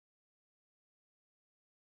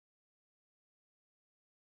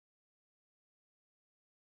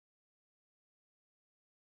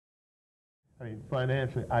I mean,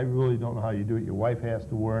 financially, I really don't know how you do it. Your wife has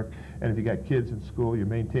to work, and if you got kids in school, you're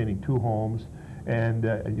maintaining 2 homes, and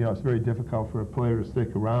you know, it's very difficult for a player to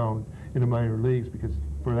stick around in the minor leagues because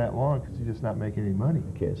for that long, because you're just not making any money.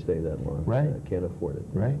 You can't stay that long. Right. Can't afford it.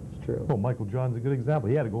 Right. It's true. Well, Michael Jordan's a good example.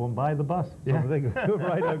 He had to go and buy the bus. Yeah. So they could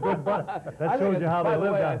ride a good bus. That shows you how they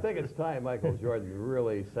live. I think it's time Michael Jordan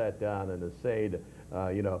really sat down and essayed,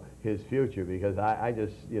 you know, his future, because I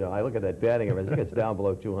just, you know, I look at that batting average. I think it's down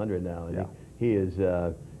below 200 now, and he is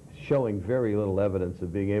showing very little evidence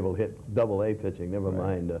of being able to hit double-A pitching, never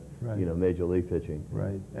mind, you know, major league pitching.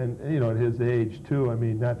 Right, and you know, at his age too, I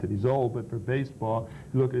mean, not that he's old, but for baseball,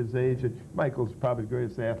 you look at his age, and Michael's probably the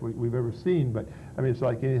greatest athlete we've ever seen, but I mean, it's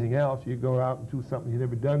like anything else. You go out and do something you've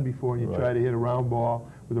never done before, and you try to hit a round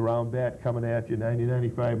ball with a round bat coming at you 90,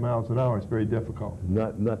 95 miles an hour. It's very difficult.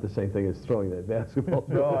 Not the same thing as throwing that basketball.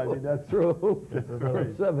 No, I mean, that's through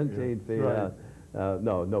right. 17 feet out.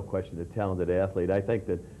 No question, a talented athlete. I think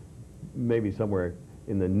that maybe somewhere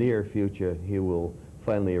in the near future he will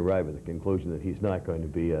finally arrive at the conclusion that he's not going to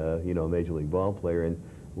be a, you know, major league ball player, and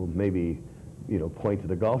will maybe, you know, point to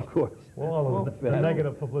the golf course. Well, the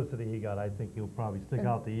negative publicity he got, I think he'll probably stick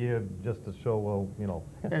out the year just to show, well, you know,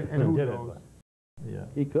 and who did knows? It. Yeah.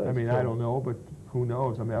 He could. I mean, I don't know, but who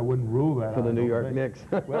knows? I mean, I wouldn't rule that for the New York Knicks.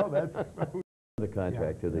 Well, that's the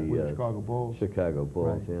contract to the Chicago Bulls. Chicago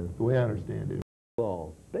Bulls, right. yeah. The way I understand it.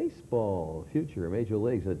 Baseball, future, major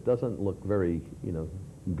leagues, it doesn't look very, you know,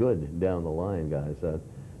 good down the line, guys.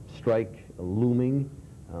 Strike looming.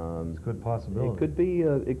 It's a good possibility.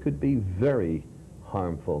 It could be very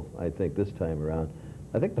harmful, I think, this time around.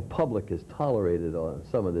 I think the public has tolerated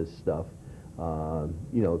some of this stuff,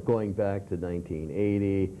 you know, going back to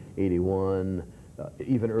 1980, 81,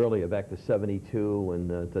 even earlier, back to 72, when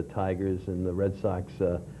the Tigers and the Red Sox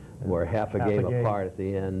were half a game apart at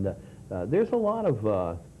the end. There's a lot of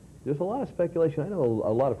speculation. I know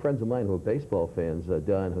a lot of friends of mine who are baseball fans,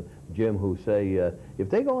 Don, Jim, who say if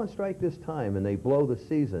they go on strike this time and they blow the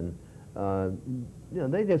season, you know,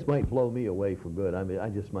 they just might blow me away for good. I mean, I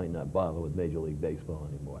just might not bother with Major League Baseball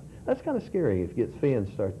anymore. That's kind of scary if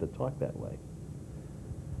fans start to talk that way.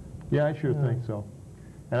 Yeah, I sure think so.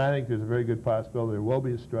 And I think there's a very good possibility there will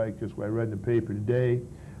be a strike, just what I read in the paper today.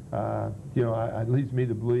 You know, it leads me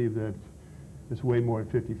to believe that it's way more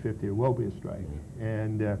than 50-50. There will be a strike.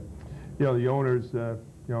 And, you know, the owners, you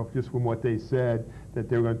know, just from what they said, that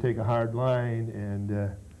they're going to take a hard line,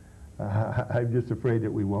 and I'm just afraid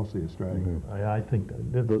that we will see a strike. I think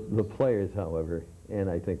that the players, however, and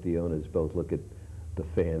I think the owners both look at the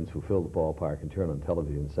fans who fill the ballpark and turn on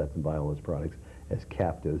television sets and buy all those products as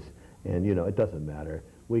captives. And, you know, it doesn't matter.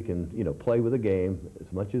 We can, you know, play with the game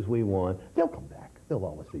as much as we want. They'll come back. They'll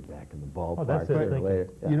always be back in the ballpark sooner or later.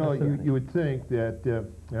 You know, you would think that,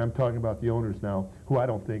 and I'm talking about the owners now, who I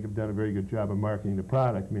don't think have done a very good job of marketing the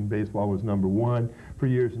product. I mean, baseball was #1 for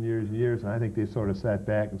years and years and years, and I think they sort of sat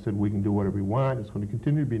back and said, we can do whatever we want. It's going to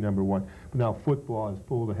continue to be #1. But now football has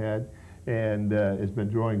pulled ahead and has been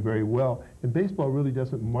drawing very well. And baseball really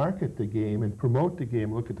doesn't market the game and promote the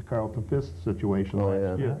game. Look at the Carlton Fisk situation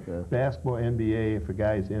last year. Basketball, NBA, if a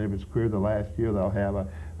guy's in of his career the last year, they'll have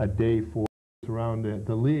a day for around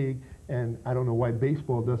the league, and I don't know why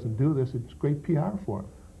baseball doesn't do this. It's great PR for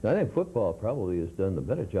it. I think football probably has done the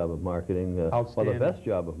better job of marketing, or the best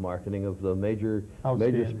job of marketing of the major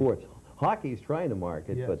sports. Hockey's trying to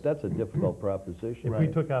market, but that's a difficult proposition. If we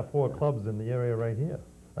took our 4 clubs in the area right here,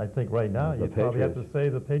 I think right now you'd probably have to say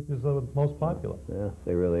the Patriots are the most popular. Yeah,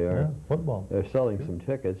 they really are. Yeah, football. They're selling some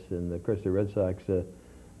tickets, and of course the Red Sox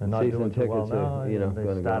not season doing too well tickets now, are, you know, they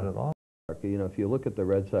going to started off. You know, if you look at the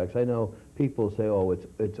Red Sox, I know people say, oh,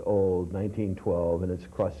 it's old, 1912, and it's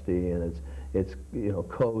crusty, and it's you know,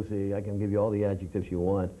 cozy. I can give you all the adjectives you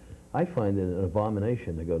want. I find it an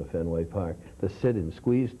abomination to go to Fenway Park, to sit and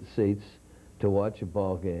squeeze the seats, to watch a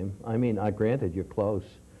ball game. I mean, granted, you're close.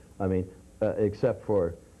 I mean, except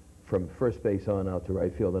for from first base on out to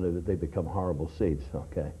right field, and they become horrible seats,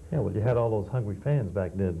 okay? Yeah, well, you had all those hungry fans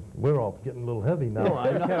back then. We're all getting a little heavy now. No,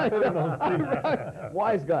 I know.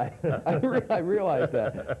 Wise guy. I realize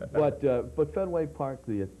that. But Fenway Park,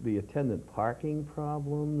 the attendant parking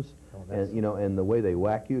problems, and you know, and the way they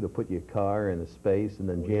whack you to put your car in a space and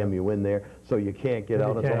then jam you in there so you can't get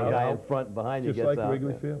out until the guy in front and behind you gets out. Just like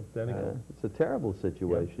Wrigley Field. It's a terrible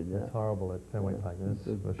situation. Yeah. It's horrible at Fenway Park.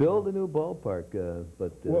 Build a new ballpark,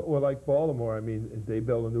 but well, like Baltimore, I mean, they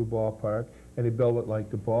built a new ballpark, and they built it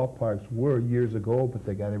like the ballparks were years ago, but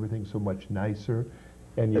they got everything so much nicer.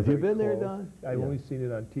 And have you been there, Don? I've only seen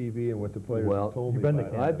it on TV and what the players have told me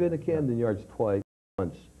about it. I've been to Camden Yards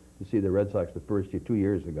once to see the Red Sox the first year, 2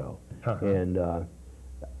 years ago. And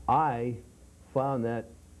I found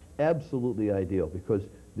that absolutely ideal because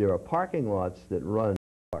there are parking lots that run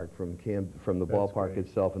from the ballpark great.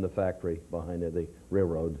 itself and the factory behind it, the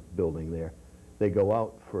railroad building there. They go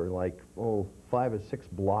out for like, 5 or 6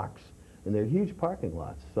 blocks, and they're huge parking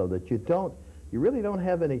lots, so that you really don't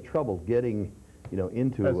have any trouble getting,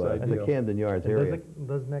 into the Camden Yards And area.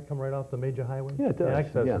 doesn't that come right off the major highway? Yeah, it does. The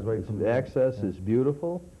access yeah. is right from The there. access is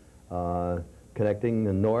beautiful, connecting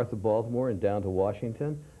the north of Baltimore and down to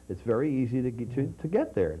Washington. It's very easy to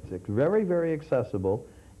get there. It's very, very accessible,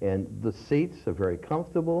 and the seats are very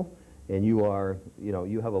comfortable, and you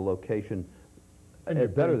have a location And you're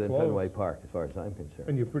better pretty than close. Fenway Park, as far as I'm concerned.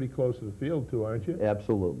 And you're pretty close to the field too, aren't you?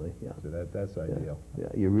 Absolutely, yeah. So that's ideal. Yeah,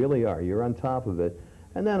 you really are. You're on top of it.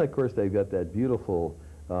 And then, of course, they've got that beautiful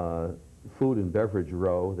food and beverage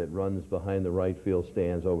row that runs behind the right field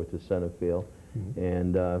stands over to center field.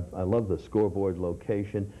 And I love the scoreboard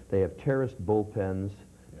location. They have terraced bullpens.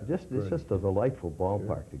 It's just a delightful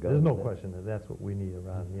ballpark to go There's to. no question that that's what we need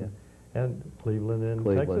around here. And Cleveland and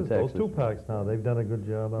Cleveland, Texas, those Texas. 2 parks now, they've done a good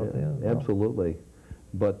job out there. Yeah, absolutely.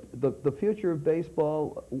 But the future of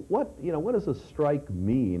baseball, what does a strike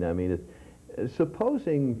mean? I mean,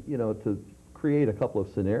 supposing, to create a couple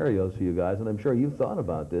of scenarios for you guys, and I'm sure you've thought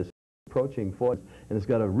about this, approaching 40, and it's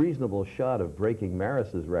got a reasonable shot of breaking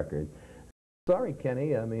Maris's record. Sorry,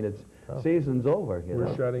 Kenny, I mean, season's over.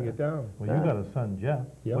 We're shutting it down. Well, you got a son, Jeff.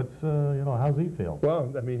 Yep. What's, how's he feel?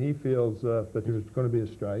 Well, I mean, he feels that there's going to be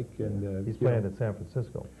a strike, and He's playing at San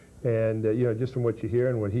Francisco. And just from what you hear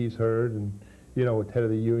and what he's heard, and what the head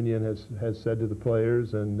of the union has said to the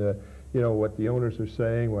players, and what the owners are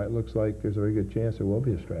saying, well, it looks like there's a very good chance there will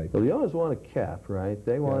be a strike. Well, the owners want a cap, right?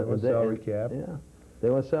 They want a salary cap. Yeah, they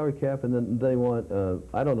want a salary cap, and then they want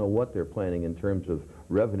I don't know what they're planning in terms of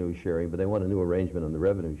revenue sharing, but they want a new arrangement on the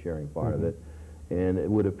revenue sharing part of it. And it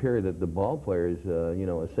would appear that the ball players,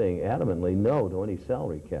 are saying adamantly no to any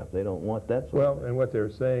salary cap. They don't want that sort of thing. And what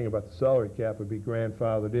they're saying about the salary cap would be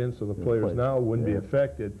grandfathered in, so the players now wouldn't be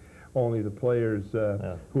affected. Only the players who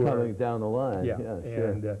are coming down the line. Yeah,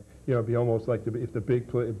 sure. and it'd be almost like if the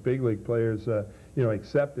big league players,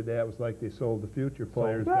 accepted that, it was like they sold the future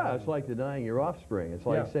players. Yeah, it's like denying your offspring. It's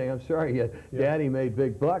like Yeah. saying, I'm sorry, Daddy made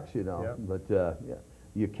big bucks, Yeah. but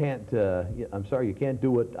you can't. I'm sorry, you can't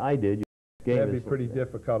do what I did. That'd be pretty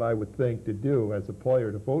difficult, I would think, to do as a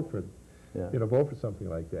player to vote for, vote for something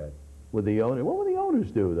like that. With the owner, what would the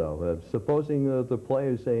owners do though? Supposing the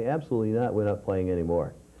players say, absolutely not, we're not playing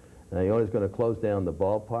anymore. The owner's going to close down the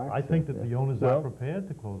ballpark. I think that the owners are prepared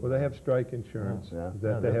to close. Well, they have strike insurance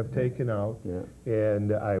that they have taken out, Yeah.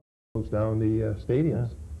 and I close down the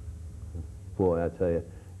stadiums. Boy, I tell you,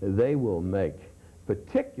 they will make,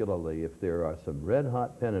 particularly if there are some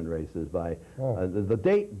red-hot pennant races by, the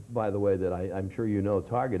date, by the way, that I'm sure you know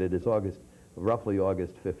targeted is roughly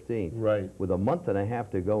August 15th. Right. With a month and a half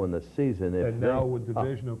to go in the season. And now with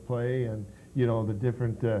divisional play and, the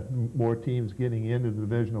different, more teams getting into the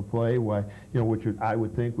divisional play, which I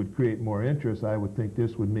would think would create more interest, I would think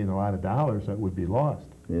this would mean a lot of dollars that would be lost.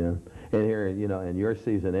 Yeah. And here, and your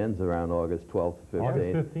season ends around August 12th, 15th.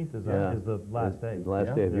 August 15th is the last day. The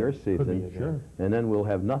last day of your season. Sure. And then we'll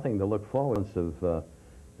have nothing to look forward to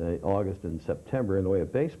August and September in the way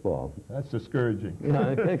of baseball. That's discouraging.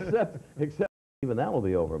 Except even that will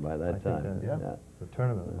be over by that time. The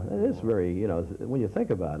tournament. It is very, when you think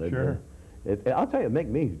about it. Sure. I'll tell you, it make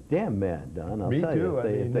me damn mad, Don. Me too.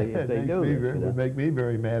 If they do this, it would make me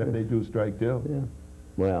very mad if they do strike too. Yeah.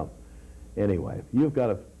 Well, anyway, you've got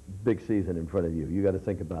a big season in front of you. You got to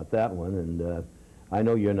think about that one, and I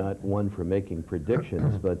know you're not one for making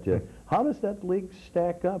predictions, but how does that league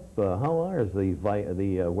stack up? How is the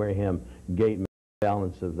Wareham Gatemen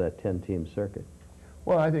balance of that 10-team circuit?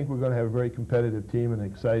 Well, I think we're going to have a very competitive team, an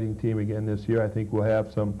exciting team again this year. I think we'll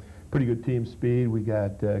have some pretty good team speed. We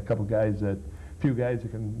got a few guys that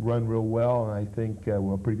can run real well, and I think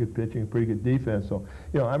we're pretty good pitching, pretty good defense. So,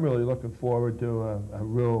 I'm really looking forward to a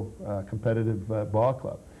real competitive ball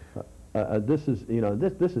club. This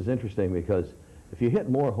is interesting because if you hit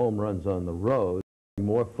more home runs on the road,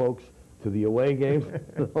 more folks to the away games,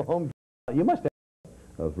 the home, you must have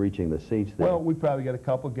of reaching the seats there. Well, we probably got a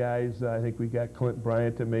couple guys. I think we got Clint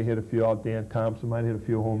Bryant that may hit a few. Dan Thompson might hit a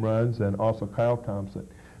few home runs, and also Kyle Thompson.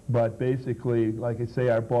 But basically, like I say,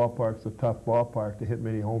 our ballpark's a tough ballpark to hit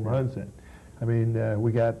many home runs in. I mean,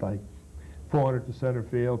 we got like 400 to center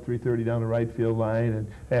field, 330 down the right field line,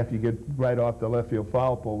 and after you get right off the left field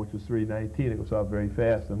foul pole, which is 319, it goes out very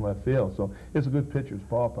fast in left field. So it's a good pitcher's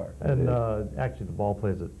ballpark. And actually, the ball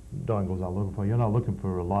players that Don goes out looking for, you're not looking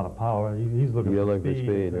for a lot of power. He's looking for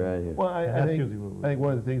speed. Right? Well, I think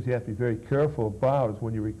one of the things you have to be very careful about is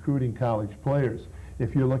when you're recruiting college players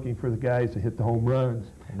if you're looking for the guys to hit the home runs,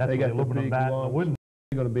 And that's they why got the aluminum big, bat and the long, wooden.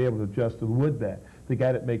 they're going to be able to adjust to the wood bat. The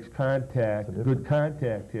guy that makes contact, a good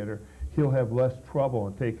contact hitter, he'll have less trouble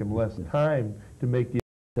and take him less time to make the.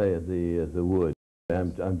 Tell you, the wood,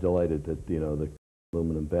 I'm delighted that, you know, the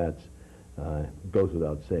aluminum bats, goes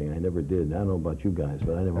without saying. I never did. I don't know about you guys,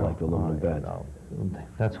 but I never liked aluminum bats. No.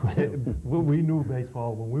 That's what, we knew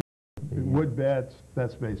baseball when we Wood bats,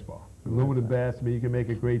 that's baseball. Aluminum bats, I mean, you can make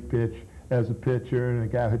a great pitch as a pitcher, and a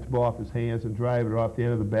guy hits the ball off his hands and drive it off the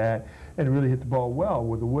end of the bat, and really hit the ball well.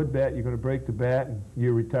 With a wood bat, you're going to break the bat, and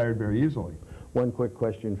you're retired very easily. One quick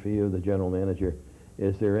question for you, the general manager.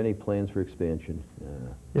 Is there any plans for expansion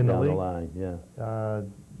In the down the league? line? Yeah.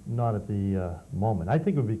 not at the moment. I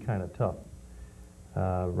think it would be kind of tough.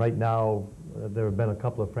 Right now, there have been a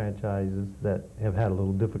couple of franchises that have had a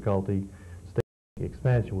little difficulty. State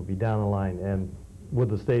expansion would be down the line, and with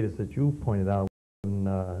the status that you pointed out,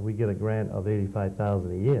 when, we get a grant of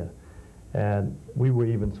 $85,000 a year, and we were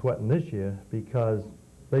even sweating this year because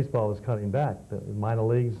baseball is cutting back. The minor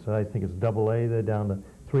leagues, I think it's AA, they're down to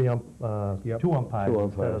two umpires Two instead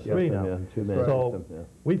umpires, of three now. yeah, two-man So system, yeah.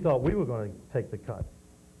 we thought we were going to take the cut.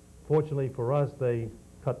 Fortunately for us, they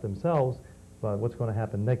cut themselves, but what's going to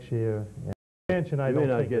happen next year? And expansion, I You don't may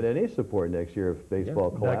not think get it's- any support next year if baseball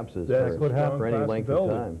collapses that's what happened. for any length of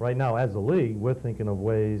Possibility. time. Right now, as a league, we're thinking of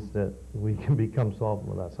ways that we can become solvent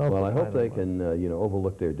with ourselves. Well, I hope they Finally. can, you know,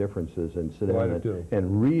 overlook their differences and sit Well, I down do too.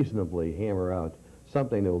 and reasonably hammer out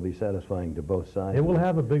something that will be satisfying to both sides. It will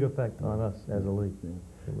have a big effect on us as a league. Yeah.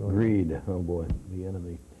 It will. Greed, oh boy, the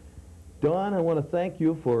enemy. Don, I want to thank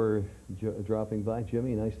you for dropping by.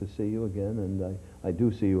 Jimmy, nice to see you again, and I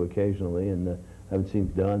do see you occasionally, and I haven't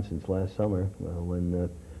seen Don since last summer when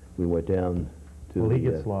we went down to Well, he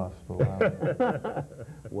the, gets lost for a while.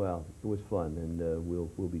 Well, it was fun, and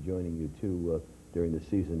we'll be joining you too during the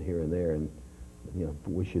season here and there, and you know,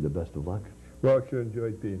 wish you the best of luck. Well, sure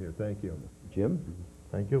enjoyed being here. Thank you. Jim,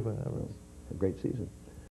 Thank you for having us. a great season.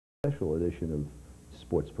 Special edition of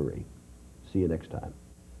Sportspourri. See you next time.